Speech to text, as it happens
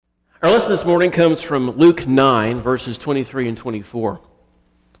Our lesson this morning comes from Luke 9, verses 23 and 24.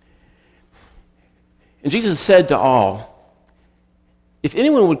 And Jesus said to all, "If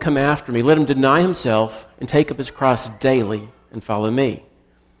anyone would come after me, let him deny himself and take up his cross daily and follow me.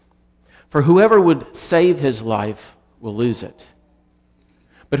 For whoever would save his life will lose it.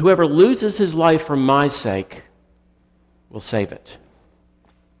 But whoever loses his life for my sake will save it."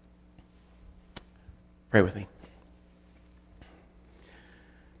 Pray with me.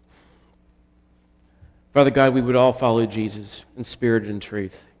 Father God, we would all follow Jesus in spirit and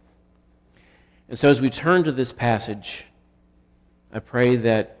truth. And so as we turn to this passage, I pray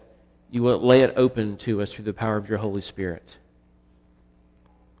that you will lay it open to us through the power of your Holy Spirit.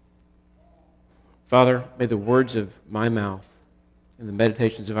 Father, may the words of my mouth and the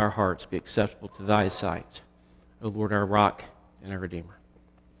meditations of our hearts be acceptable to thy sight, O Lord, our rock and our Redeemer.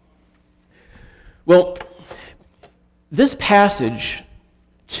 Well, this passage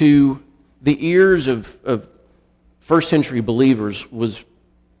to the ears of first century believers was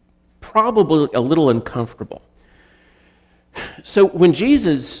probably a little uncomfortable. So when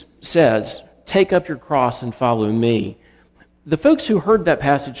Jesus says, "Take up your cross and follow me," the folks who heard that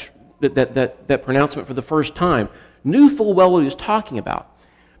passage, that pronouncement for the first time, knew full well what he was talking about.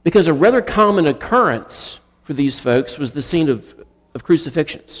 Because a rather common occurrence for these folks was the scene of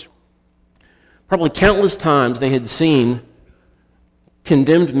crucifixions. Probably countless times they had seen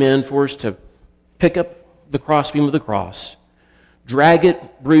condemned men forced to pick up the crossbeam of the cross, drag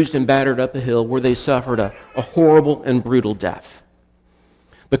it bruised and battered up a hill where they suffered a horrible and brutal death.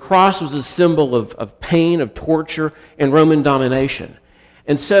 The cross was a symbol of pain, of torture, and Roman domination.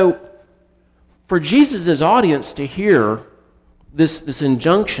 And so for Jesus' audience to hear this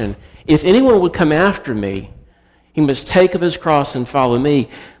injunction, if anyone would come after me, he must take up his cross and follow me,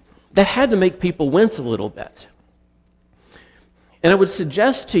 that had to make people wince a little bit. And I would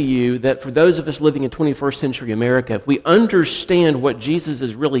suggest to you that for those of us living in 21st century America, if we understand what Jesus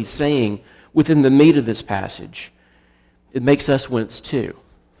is really saying within the meat of this passage, it makes us wince too.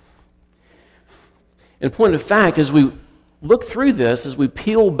 And point of fact, as we look through this, as we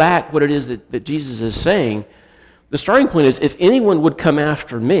peel back what it is that Jesus is saying, the starting point is, if anyone would come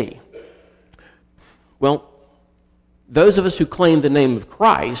after me, well, those of us who claim the name of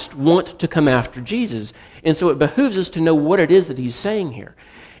Christ want to come after Jesus. And so it behooves us to know what it is that he's saying here.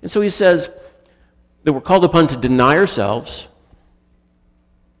 And so he says that we're called upon to deny ourselves,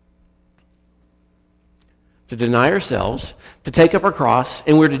 to take up our cross,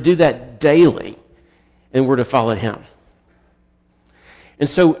 and we're to do that daily, and we're to follow him. And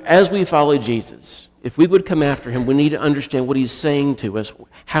so as we follow Jesus, if we would come after him, we need to understand what he's saying to us,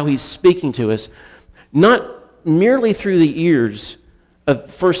 how he's speaking to us, not merely through the ears of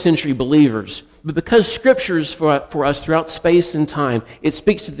first century believers, but because Scripture is for us throughout space and time, it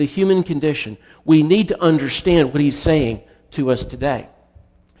speaks to the human condition. We need to understand what he's saying to us today.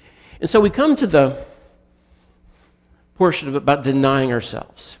 And so we come to the portion of it about denying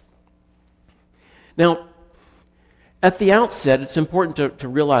ourselves. Now, at the outset, it's important to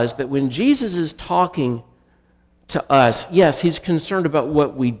realize that when Jesus is talking to us, yes, he's concerned about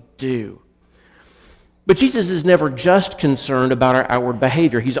what we do. But Jesus is never just concerned about our outward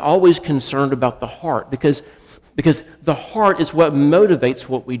behavior. He's always concerned about the heart, because the heart is what motivates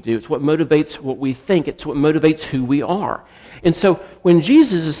what we do. It's what motivates what we think. It's what motivates who we are. And so when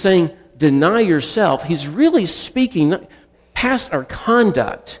Jesus is saying, deny yourself, he's really speaking past our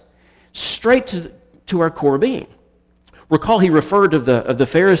conduct, straight to our core being. Recall he referred of the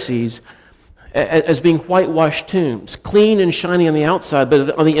Pharisees as being whitewashed tombs, clean and shiny on the outside,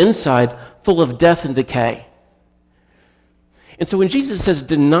 but on the inside, full of death and decay. And so when Jesus says,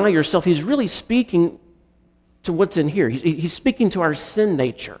 deny yourself, he's really speaking to what's in here. He's speaking to our sin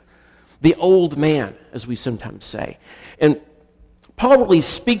nature, the old man, as we sometimes say. And Paul really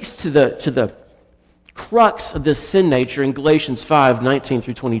speaks to the crux of this sin nature in Galatians 5:19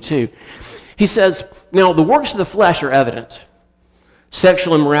 through 22. He says, now the works of the flesh are evident: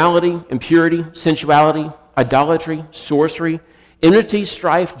 sexual immorality, impurity, sensuality, idolatry, sorcery, enmity,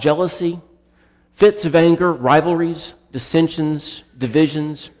 strife, jealousy, fits of anger, rivalries, dissensions,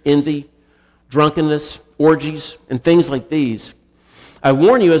 divisions, envy, drunkenness, orgies, and things like these. I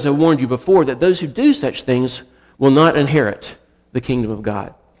warn you, as I warned you before, that those who do such things will not inherit the kingdom of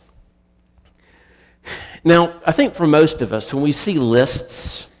God. Now, I think for most of us, when we see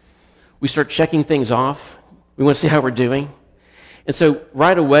lists, we start checking things off. We want to see how we're doing. And so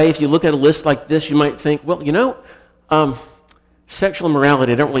right away, if you look at a list like this, you might think, well, sexual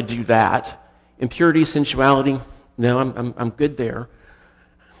immorality, I don't really do that. Impurity, sensuality, no, I'm good there.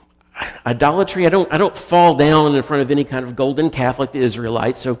 Idolatry, I don't fall down in front of any kind of golden calf like the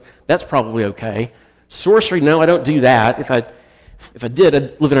Israelites, so that's probably okay. Sorcery, no, I don't do that. If I did,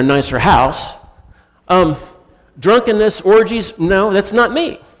 I'd live in a nicer house. Drunkenness, orgies, no, that's not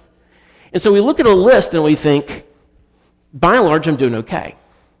me. And so we look at a list and we think, by and large, I'm doing okay.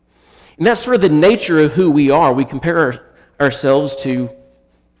 And that's sort of the nature of who we are. We compare ourselves to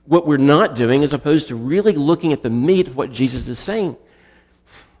what we're not doing as opposed to really looking at the meat of what Jesus is saying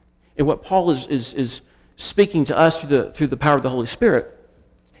and what Paul is speaking to us through the power of the Holy Spirit.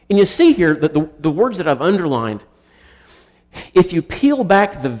 And you see here that the words that I've underlined, if you peel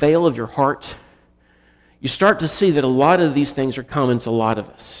back the veil of your heart, you start to see that a lot of these things are common to a lot of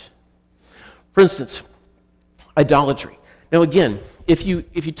us. For instance, idolatry. Now again, if you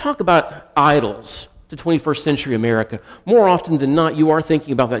talk about idols to 21st century America, more often than not, you are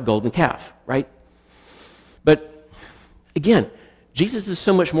thinking about that golden calf, right? But again, Jesus is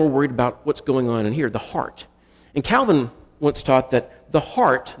so much more worried about what's going on in here, the heart. And Calvin once taught that the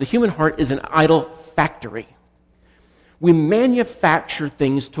heart, the human heart, is an idol factory. We manufacture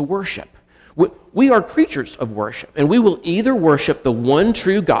things to worship. We are creatures of worship, and we will either worship the one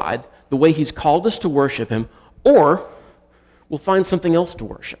true God the way He's called us to worship Him, or we'll find something else to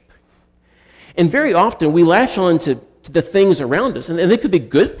worship. And very often we latch on to the things around us, and they could be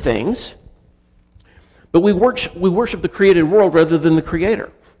good things, but we worship the created world rather than the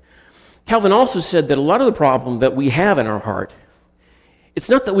Creator. Calvin also said that a lot of the problem that we have in our heart, it's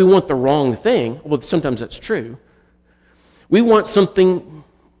not that we want the wrong thing, well, sometimes that's true. We want something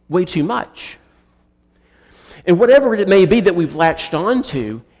way too much. And whatever it may be that we've latched on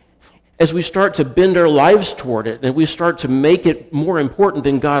to, as we start to bend our lives toward it and we start to make it more important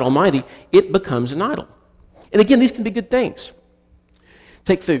than God Almighty, it becomes an idol. And again, these can be good things.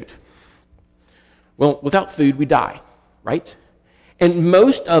 Take food. Well, without food, we die, right? And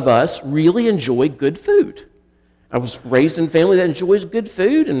most of us really enjoy good food. I was raised in a family that enjoys good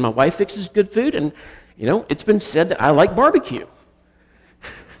food, and my wife fixes good food, and it's been said that I like barbecue.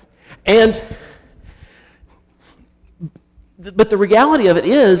 But the reality of it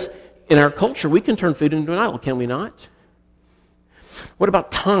is, in our culture, we can turn food into an idol, can we not? What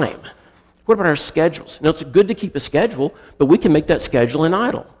about time? What about our schedules? Now, it's good to keep a schedule, but we can make that schedule an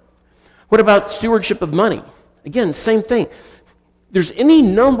idol. What about stewardship of money? Again, same thing. There's any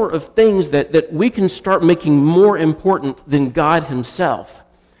number of things that we can start making more important than God Himself.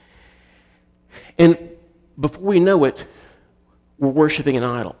 And before we know it, we're worshiping an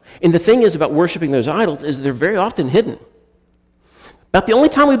idol. And the thing is about worshiping those idols is they're very often hidden. About the only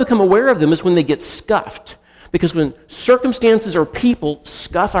time we become aware of them is when they get scuffed. Because when circumstances or people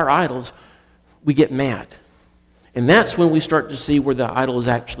scuff our idols, we get mad. And that's when we start to see where the idol is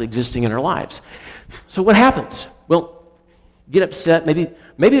actually existing in our lives. So what happens? Well, get upset. Maybe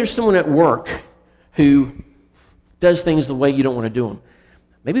there's someone at work who does things the way you don't want to do them.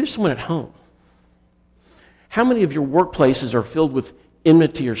 Maybe there's someone at home. How many of your workplaces are filled with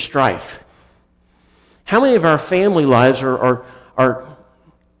enmity or strife? How many of our family lives are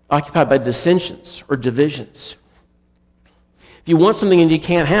occupied by dissensions or divisions? If you want something and you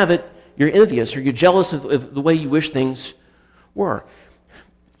can't have it, you're envious or you're jealous of the way you wish things were.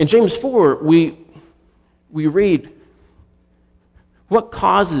 In James 4, we read, what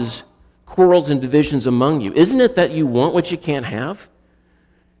causes quarrels and divisions among you? Isn't it that you want what you can't have?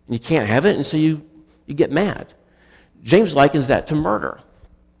 And you can't have it, and so you get mad. James likens that to murder.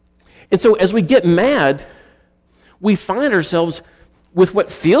 And so as we get mad, we find ourselves with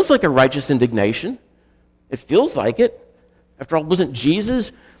what feels like a righteous indignation. It feels like it. After all, wasn't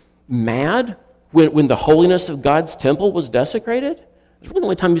Jesus mad when the holiness of God's temple was desecrated? It's really the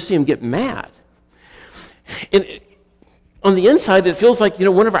only time you see Him get mad. And on the inside, it feels like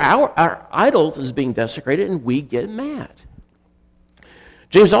one of our idols is being desecrated, and we get mad.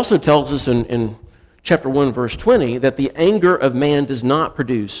 James also tells us in chapter 1, verse 20, that the anger of man does not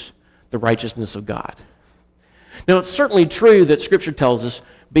produce the righteousness of God. Now, it's certainly true that Scripture tells us,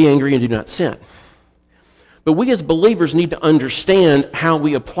 be angry and do not sin. But we as believers need to understand how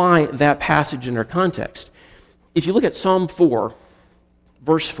we apply that passage in our context. If you look at Psalm 4,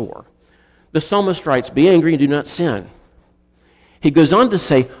 verse 4, the psalmist writes, be angry and do not sin. He goes on to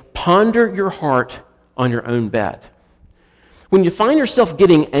say, ponder your heart on your own bed. When you find yourself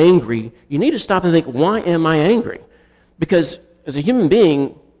getting angry, you need to stop and think, why am I angry? Because as a human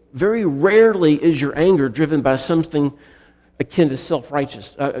being, very rarely is your anger driven by something akin to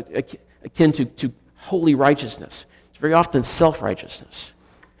self-righteous, akin to holy righteousness. It's very often self-righteousness.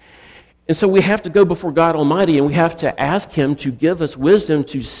 And so we have to go before God Almighty and we have to ask Him to give us wisdom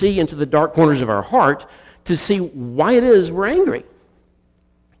to see into the dark corners of our heart to see why it is we're angry.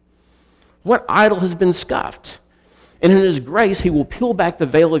 What idol has been scuffed? And in his grace, he will peel back the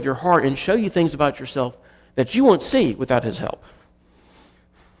veil of your heart and show you things about yourself that you won't see without his help.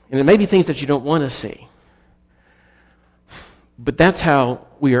 And it may be things that you don't want to see. But that's how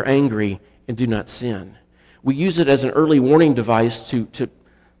we are angry and do not sin. We use it as an early warning device to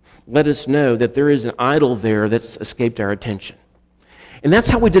let us know that there is an idol there that's escaped our attention. And that's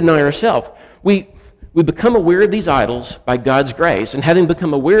how we deny ourselves. We become aware of these idols by God's grace, and having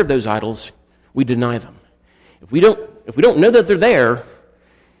become aware of those idols, we deny them. If we don't know that they're there, it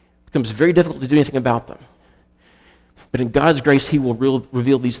becomes very difficult to do anything about them. But in God's grace, he will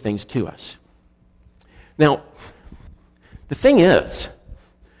reveal these things to us. Now, the thing is,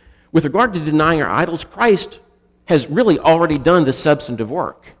 with regard to denying our idols, Christ has really already done the substantive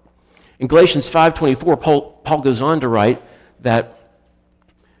work. In Galatians 5:24, Paul goes on to write that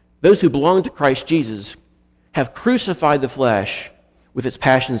those who belong to Christ Jesus have crucified the flesh with its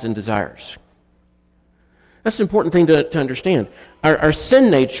passions and desires. That's an important thing to understand. Our sin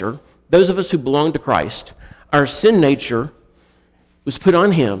nature, those of us who belong to Christ, our sin nature was put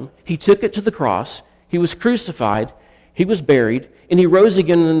on him. He took it to the cross. He was crucified. He was buried. And he rose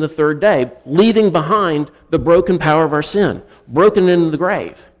again on the third day, leaving behind the broken power of our sin, broken into the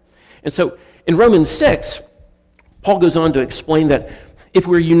grave. And so in Romans 6, Paul goes on to explain that if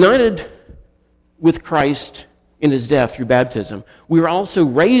we're united with Christ in his death through baptism, we were also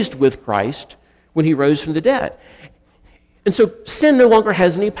raised with Christ when he rose from the dead. And so sin no longer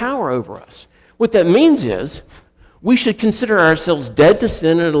has any power over us. What that means is we should consider ourselves dead to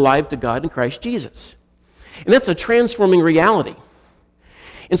sin and alive to God in Christ Jesus. And that's a transforming reality.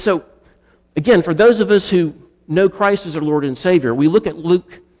 And so, again, for those of us who know Christ as our Lord and Savior, we look at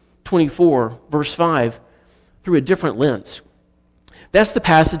Luke 24, verse 5, through a different lens. That's the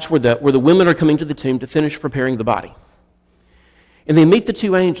passage where the women are coming to the tomb to finish preparing the body. And they meet the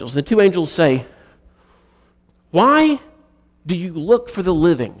two angels. The two angels say, "Why do you look for the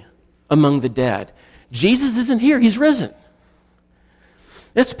living among the dead? Jesus isn't here, he's risen."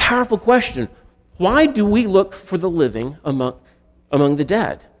 That's a powerful question. Why do we look for the living among the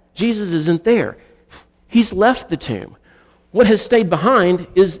dead? Jesus isn't there. He's left the tomb. What has stayed behind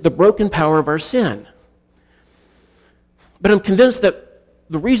is the broken power of our sin. But I'm convinced that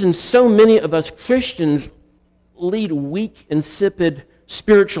the reason so many of us Christians lead weak, insipid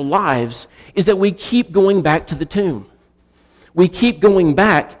spiritual lives is that we keep going back to the tomb. We keep going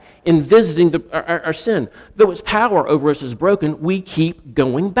back and visiting our sin. Though its power over us is broken, we keep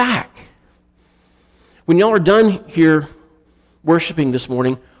going back. When y'all are done here worshiping this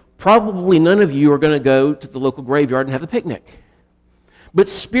morning, probably none of you are going to go to the local graveyard and have a picnic. But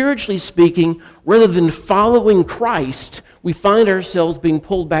spiritually speaking, rather than following Christ, we find ourselves being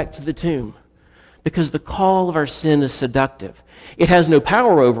pulled back to the tomb because the call of our sin is seductive. It has no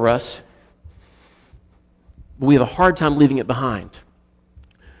power over us, but we have a hard time leaving it behind.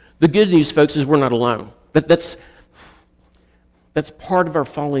 The good news, folks, is we're not alone. That's part of our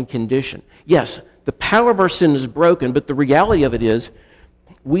fallen condition. Yes, the power of our sin is broken, but the reality of it is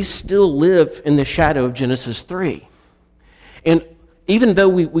we still live in the shadow of Genesis 3. And even though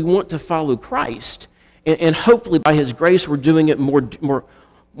we want to follow Christ, and hopefully by his grace we're doing it more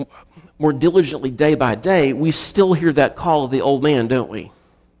diligently day by day, we still hear that call of the old man, don't we?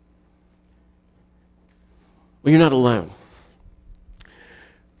 Well, you're not alone.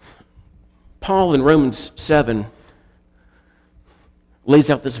 Paul in Romans 7 lays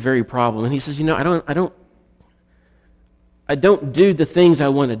out this very problem, and he says, I don't do the things I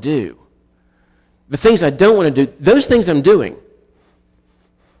want to do. The things I don't want to do, those things I'm doing.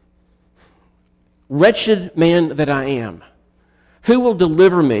 Wretched man that I am, who will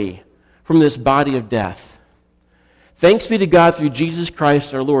deliver me from this body of death? Thanks be to God through Jesus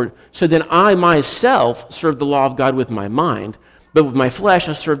Christ our Lord. So then I myself serve the law of God with my mind, but with my flesh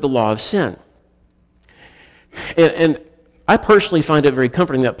I serve the law of sin. And I personally find it very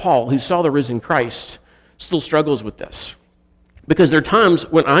comforting that Paul, who saw the risen Christ, still struggles with this. Because there are times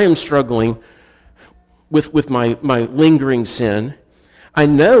when I am struggling with my lingering sin. I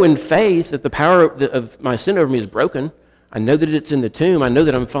know in faith that the power of my sin over me is broken. I know that it's in the tomb. I know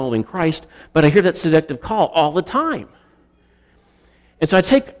that I'm following Christ. But I hear that seductive call all the time. And so I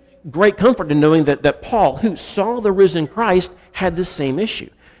take great comfort in knowing that Paul, who saw the risen Christ, had this same issue.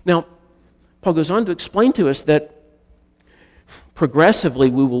 Now, Paul goes on to explain to us that progressively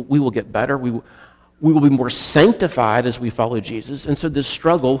we will get better. We will be more sanctified as we follow Jesus. And so this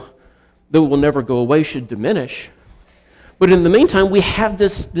struggle, though it will never go away, should diminish. But in the meantime, we have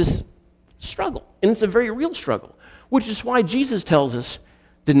this struggle. And it's a very real struggle, which is why Jesus tells us,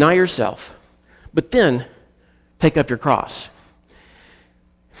 deny yourself, but then take up your cross.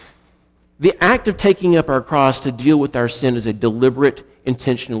 The act of taking up our cross to deal with our sin is a deliberate,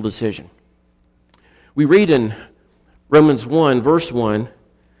 intentional decision. We read in Romans 1, verse 1,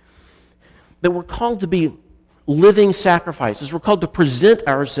 that we're called to be living sacrifices. We're called to present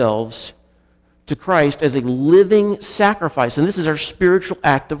ourselves to Christ as a living sacrifice, and this is our spiritual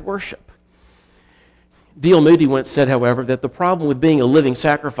act of worship. D.L. Moody once said, however, that the problem with being a living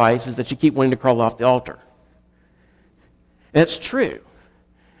sacrifice is that you keep wanting to crawl off the altar. And that's true.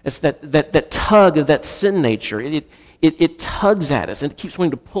 It's that tug of that sin nature. It tugs at us and it keeps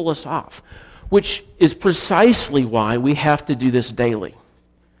wanting to pull us off, which is precisely why we have to do this daily.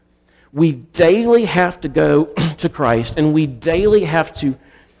 We daily have to go to Christ, and we daily have to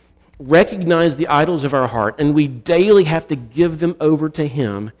recognize the idols of our heart, and we daily have to give them over to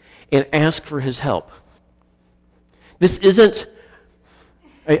Him and ask for His help. This isn't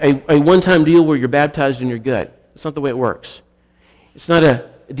a one-time deal where you're baptized and you're good. It's not the way it works. It's not a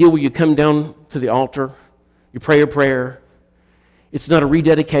deal where you come down to the altar, you pray a prayer. It's not a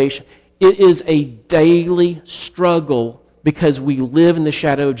rededication. It is a daily struggle because we live in the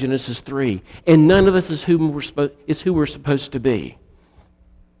shadow of Genesis 3, and none of us is who we're supposed to be.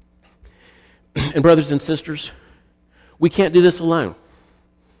 And brothers and sisters, we can't do this alone.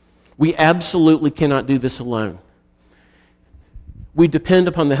 We absolutely cannot do this alone. We depend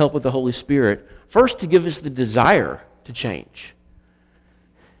upon the help of the Holy Spirit, first to give us the desire to change.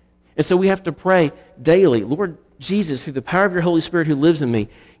 And so we have to pray daily, Lord Jesus, through the power of your Holy Spirit who lives in me,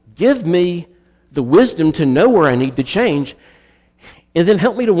 give me the wisdom to know where I need to change, and then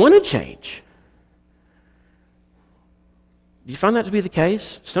help me to want to change. Do you find that to be the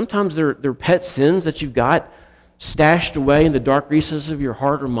case? Sometimes they're pet sins that you've got stashed away in the dark recesses of your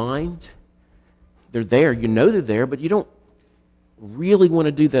heart or mind. They're there. You know they're there, but you don't really want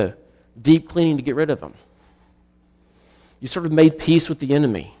to do the deep cleaning to get rid of them. You sort of made peace with the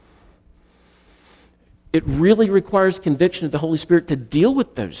enemy. It really requires conviction of the Holy Spirit to deal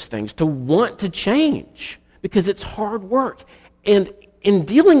with those things, to want to change, because it's hard work. And in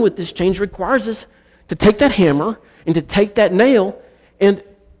dealing with this change requires us to take that hammer and to take that nail and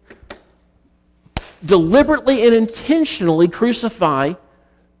deliberately and intentionally crucify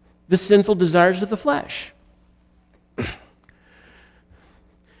the sinful desires of the flesh.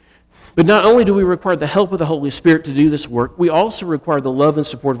 But not only do we require the help of the Holy Spirit to do this work, we also require the love and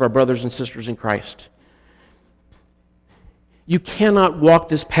support of our brothers and sisters in Christ. You cannot walk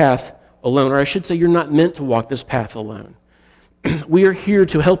this path alone, or I should say you're not meant to walk this path alone. We are here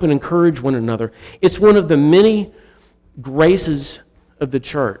to help and encourage one another. It's one of the many graces of the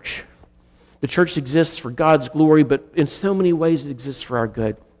church. The church exists for God's glory, but in so many ways it exists for our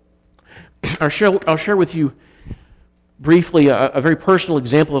good. I'll share with you briefly a very personal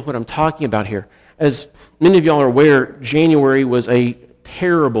example of what I'm talking about here. As many of y'all are aware, January was a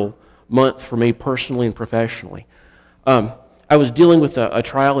terrible month for me personally and professionally. I was dealing with a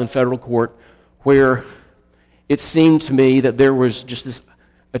trial in federal court where it seemed to me that there was just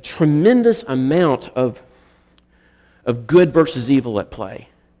a tremendous amount of good versus evil at play.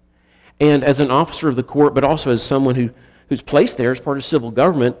 And as an officer of the court, but also as someone who's placed there as part of civil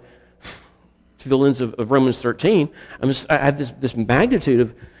government, through the lens of Romans 13, I had this magnitude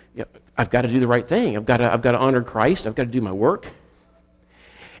of, I've got to do the right thing. I've got to honor Christ. I've got to do my work.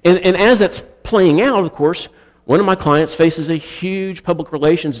 And as that's playing out, of course, one of my clients faces a huge public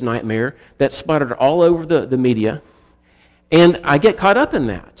relations nightmare that's spotted all over the media, and I get caught up in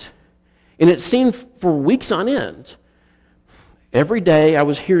that. And it seemed for weeks on end, every day I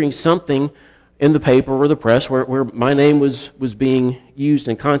was hearing something in the paper or the press where my name was being used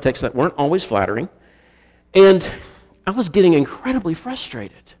in contexts that weren't always flattering, and I was getting incredibly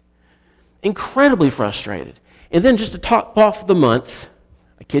frustrated. And then just to top off the month,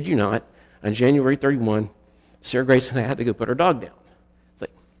 I kid you not, on January 31, Sarah Grace and I had to go put our dog down. It's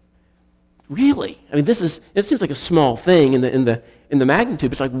like, really? I mean, it seems like a small thing in the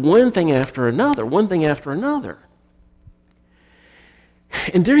magnitude. It's like one thing after another.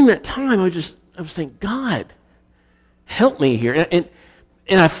 And during that time, I was thinking, God, help me here. And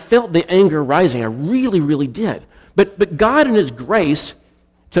I felt the anger rising. I really, really did. But God in His grace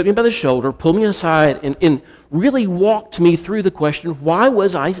took me by the shoulder, pulled me aside, and really walked me through the question, why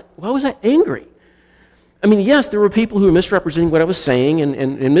was I angry? I mean, yes, there were people who were misrepresenting what I was saying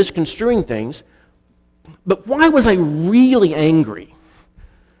and misconstruing things, but why was I really angry?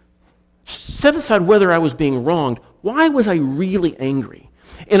 Set aside whether I was being wronged, why was I really angry?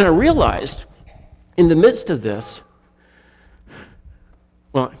 And I realized in the midst of this,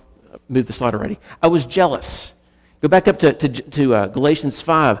 well, I moved the slide already, I was jealous. Go back up to Galatians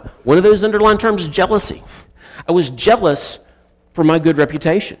 5. One of those underlined terms is jealousy. I was jealous for my good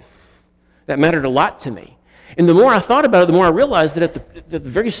reputation. That mattered a lot to me. And the more I thought about it, the more I realized that at the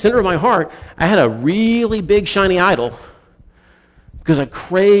very center of my heart, I had a really big, shiny idol because I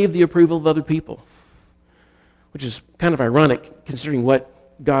craved the approval of other people, which is kind of ironic considering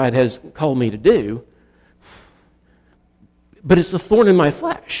what God has called me to do. But it's a thorn in my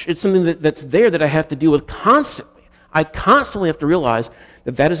flesh. It's something that's there that I have to deal with constantly. I constantly have to realize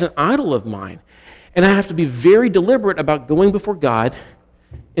that that is an idol of mine. And I have to be very deliberate about going before God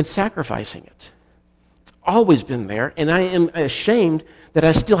and sacrificing it. It's always been there, and I am ashamed that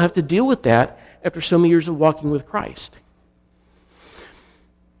I still have to deal with that after so many years of walking with Christ.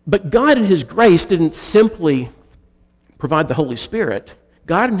 But God in His grace didn't simply provide the Holy Spirit.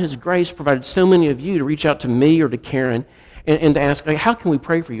 God in His grace provided so many of you to reach out to me or to Karen and to ask, how can we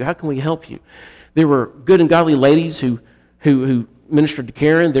pray for you? How can we help you? There were good and godly ladies who ministered to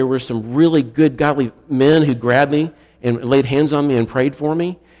Karen. There were some really good godly men who grabbed me and laid hands on me and prayed for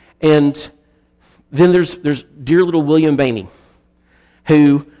me. And then there's dear little William Bainey,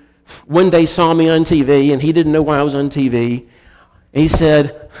 who one day saw me on TV, and he didn't know why I was on TV. And he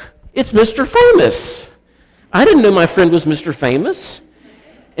said, "It's Mr. Famous." I didn't know my friend was Mr. Famous.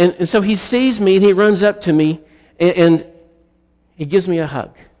 And so he sees me, and he runs up to me, and he gives me a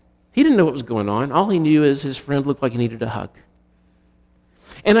hug. He didn't know what was going on. All he knew is his friend looked like he needed a hug.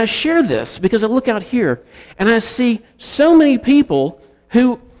 And I share this because I look out here, and I see so many people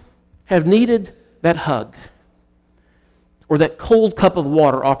who have needed that hug, or that cold cup of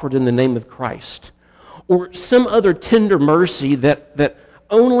water offered in the name of Christ, or some other tender mercy that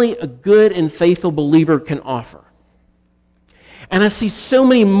only a good and faithful believer can offer. And I see so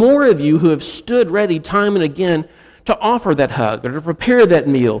many more of you who have stood ready time and again to offer that hug, or to prepare that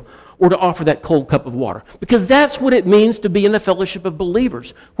meal, or to offer that cold cup of water. Because that's what it means to be in a fellowship of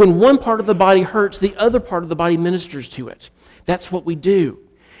believers. When one part of the body hurts, the other part of the body ministers to it. That's what we do.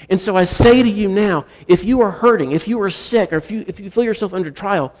 And so I say to you now, if you are hurting, if you are sick, or if you feel yourself under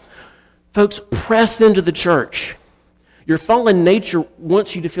trial, folks, press into the church. Your fallen nature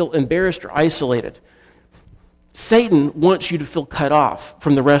wants you to feel embarrassed or isolated. Satan wants you to feel cut off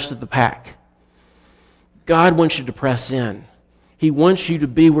from the rest of the pack. God wants you to press in. He wants you to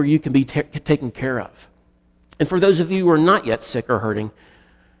be where you can be taken care of. And for those of you who are not yet sick or hurting,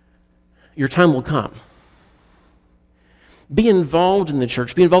 your time will come. Be involved in the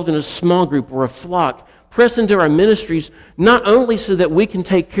church. Be involved in a small group or a flock. Press into our ministries, not only so that we can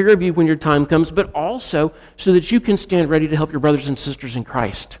take care of you when your time comes, but also so that you can stand ready to help your brothers and sisters in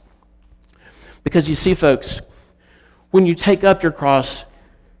Christ. Because you see, folks, when you take up your cross,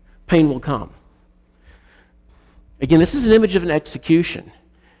 pain will come. Again, this is an image of an execution.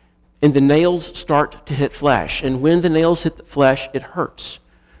 And the nails start to hit flesh. And when the nails hit the flesh, it hurts.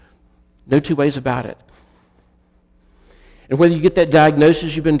 No two ways about it. And whether you get that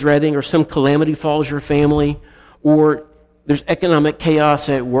diagnosis you've been dreading, or some calamity falls your family, or there's economic chaos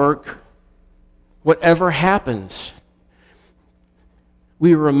at work, whatever happens,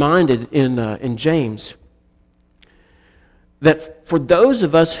 we are reminded in James that for those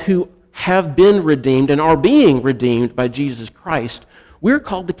of us who have been redeemed and are being redeemed by Jesus Christ, we're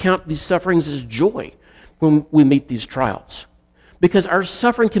called to count these sufferings as joy when we meet these trials. Because our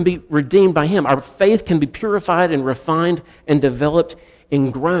suffering can be redeemed by Him. Our faith can be purified and refined and developed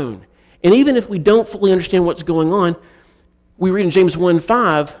and grown. And even if we don't fully understand what's going on, we read in James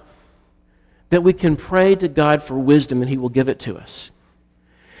 1:5 that we can pray to God for wisdom and He will give it to us.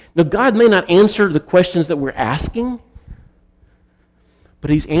 Now, God may not answer the questions that we're asking,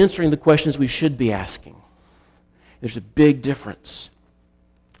 but He's answering the questions we should be asking. There's a big difference.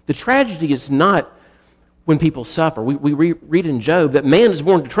 The tragedy is not when people suffer. We read in Job that man is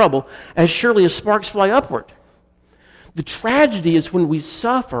born to trouble as surely as sparks fly upward. The tragedy is when we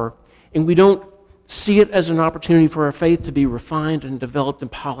suffer and we don't see it as an opportunity for our faith to be refined and developed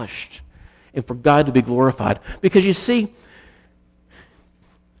and polished, and for God to be glorified. Because you see,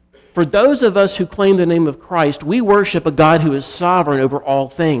 for those of us who claim the name of Christ, we worship a God who is sovereign over all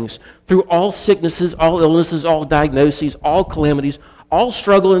things, through all sicknesses, all illnesses, all diagnoses, all calamities, all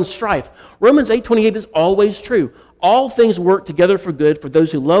struggle and strife. Romans 8:28 is always true. All things work together for good for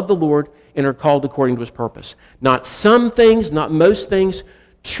those who love the Lord and are called according to His purpose. Not some things, not most things.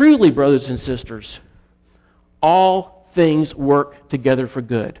 Truly, brothers and sisters, all things work together for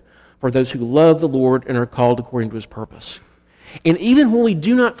good for those who love the Lord and are called according to His purpose. And even when we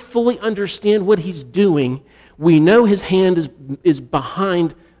do not fully understand what He's doing, we know His hand is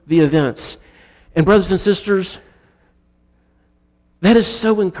behind the events. And brothers and sisters, that is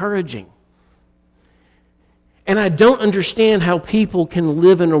so encouraging. And I don't understand how people can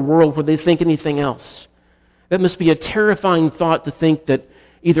live in a world where they think anything else. That must be a terrifying thought, to think that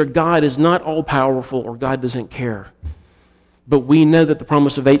either God is not all-powerful or God doesn't care. But we know that the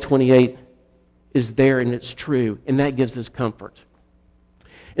promise of 8:28 is there and it's true, and that gives us comfort.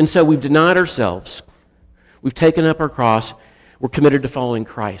 And so we've denied ourselves. We've taken up our cross. We're committed to following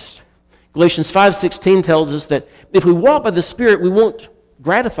Christ. Galatians 5:16 tells us that if we walk by the Spirit, we won't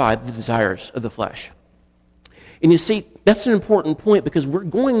gratify the desires of the flesh. And you see, that's an important point because we're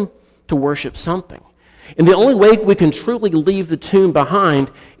going to worship something. And the only way we can truly leave the tomb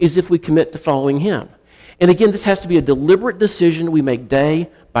behind is if we commit to following Him. And again, this has to be a deliberate decision we make day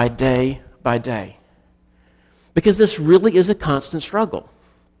by day by day. Because this really is a constant struggle.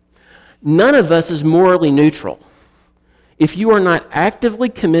 None of us is morally neutral. If you are not actively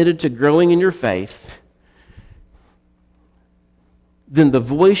committed to growing in your faith, then the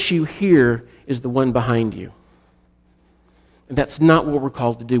voice you hear is the one behind you. And that's not what we're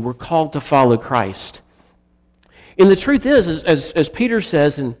called to do. We're called to follow Christ. And the truth is, as Peter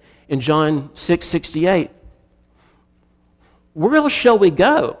says in John 6:68, where else shall we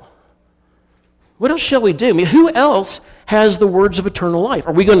go? What else shall we do? I mean, who else has the words of eternal life?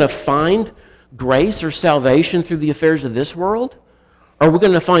 Are we going to find grace or salvation through the affairs of this world? Are we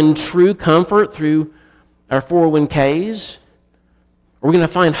going to find true comfort through our 401ks? Are we going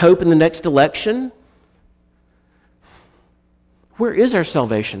to find hope in the next election? Where is our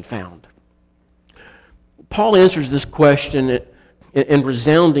salvation found? Paul answers this question in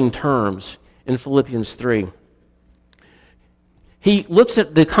resounding terms in Philippians 3. He looks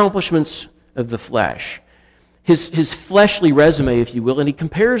at the accomplishments of the flesh, his fleshly resume, if you will, and he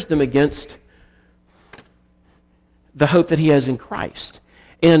compares them against the hope that he has in Christ.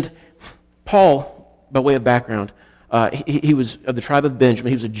 And Paul, by way of background, he was of the tribe of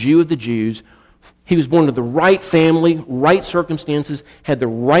Benjamin. He was a Jew of the Jews. He was born to the right family, right circumstances, had the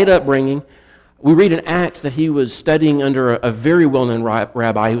right upbringing. We read in Acts that he was studying under a very well-known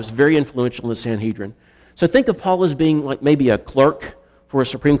rabbi who was very influential in the Sanhedrin. So think of Paul as being like maybe a clerk for a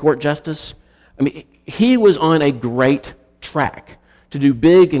Supreme Court justice. I mean, he was on a great track to do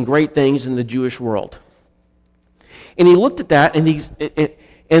big and great things in the Jewish world. And he looked at that and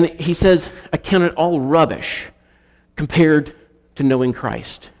he says, I count it all rubbish compared to knowing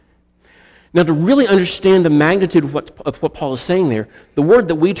Christ. Now, to really understand the magnitude of what Paul is saying there, the word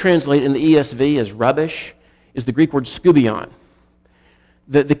that we translate in the ESV as rubbish is the Greek word skubion.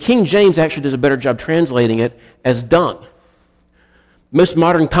 The King James actually does a better job translating it as dung. Most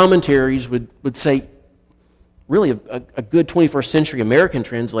modern commentaries would say, really, a good 21st century American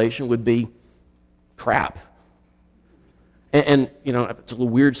translation would be crap. And you know, it's a little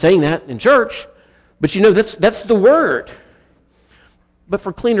weird saying that in church, but you know, that's the word. But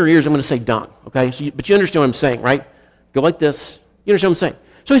for cleaner ears, I'm going to say dung, okay? But you understand what I'm saying, right? Go like this. You understand what I'm saying?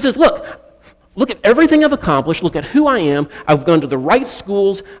 So he says, look at everything I've accomplished. Look at who I am. I've gone to the right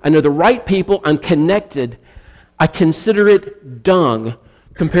schools. I know the right people. I'm connected. I consider it dung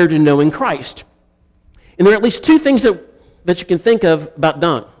compared to knowing Christ. And there are at least two things that you can think of about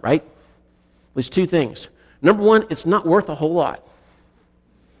dung, right? At least two things. Number one, it's not worth a whole lot.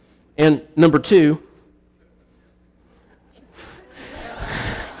 And number two,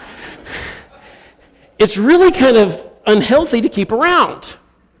 it's really kind of unhealthy to keep around,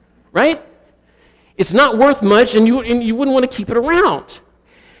 right? It's not worth much, and you wouldn't want to keep it around.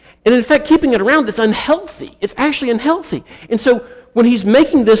 And in fact, keeping it around is unhealthy. It's actually unhealthy. And so when he's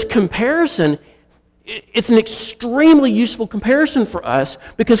making this comparison, it's an extremely useful comparison for us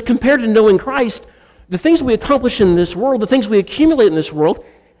because compared to knowing Christ, the things we accomplish in this world, the things we accumulate in this world,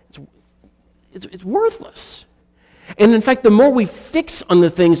 it's worthless. And in fact, the more we fix on the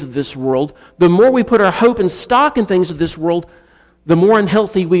things of this world, the more we put our hope and stock in things of this world, the more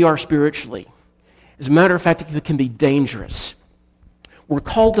unhealthy we are spiritually. As a matter of fact, it can be dangerous. We're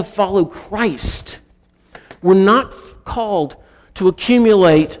called to follow Christ. We're not called to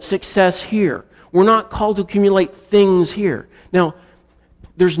accumulate success here. We're not called to accumulate things here. Now,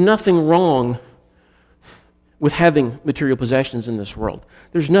 there's nothing wrong with having material possessions in this world.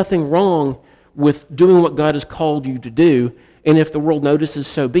 There's nothing wrong with doing what God has called you to do, and if the world notices,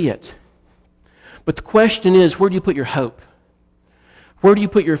 so be it. But the question is, where do you put your hope? Where do you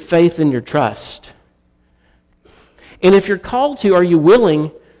put your faith and your trust? And if you're called to, are you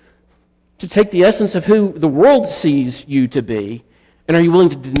willing to take the essence of who the world sees you to be, and are you willing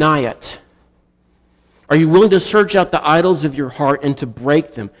to deny it? Are you willing to search out the idols of your heart and to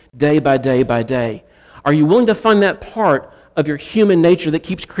break them day by day by day? Are you willing to find that part of your human nature that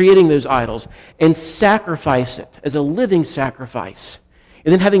keeps creating those idols and sacrifice it as a living sacrifice?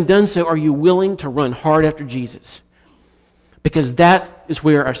 And then having done so, are you willing to run hard after Jesus? Because that is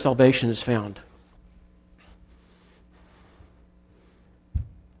where our salvation is found.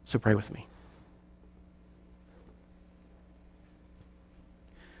 So pray with me.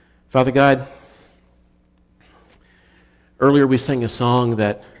 Father God, earlier we sang a song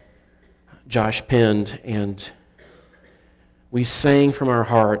that Josh penned, and we sang from our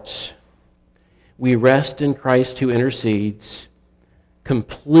hearts, "We rest in Christ who intercedes,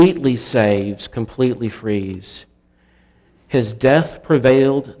 completely saves, completely frees. His death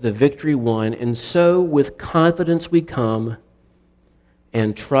prevailed, the victory won, and so with confidence we come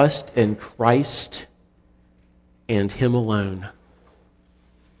and trust in Christ and Him alone."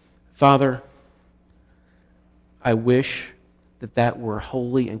 Father, I wish that that were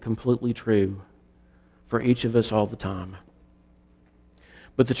wholly and completely true for each of us all the time.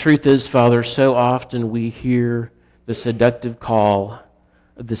 But the truth is, Father, so often we hear the seductive call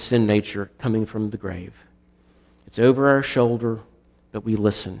of the sin nature coming from the grave. It's over our shoulder, but we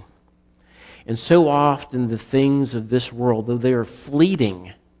listen. And so often the things of this world, though they are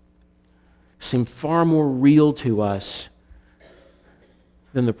fleeting, seem far more real to us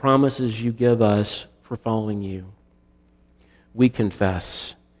than the promises you give us for following you. We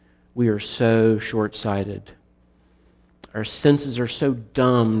confess we are so short-sighted. Our senses are so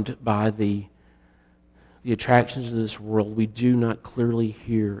dumbed by the attractions of this world, we do not clearly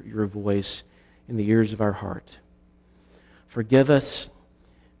hear your voice in the ears of our heart. Forgive us.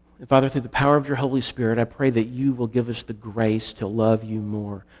 And Father, through the power of your Holy Spirit, I pray that you will give us the grace to love you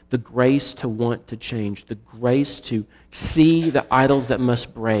more, the grace to want to change, the grace to see the idols that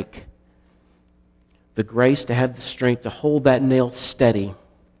must break, the grace to have the strength to hold that nail steady,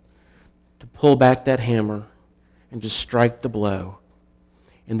 to pull back that hammer and to strike the blow,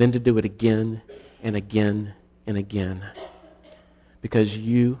 and then to do it again and again and again, because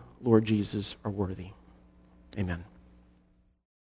you, Lord Jesus, are worthy. Amen.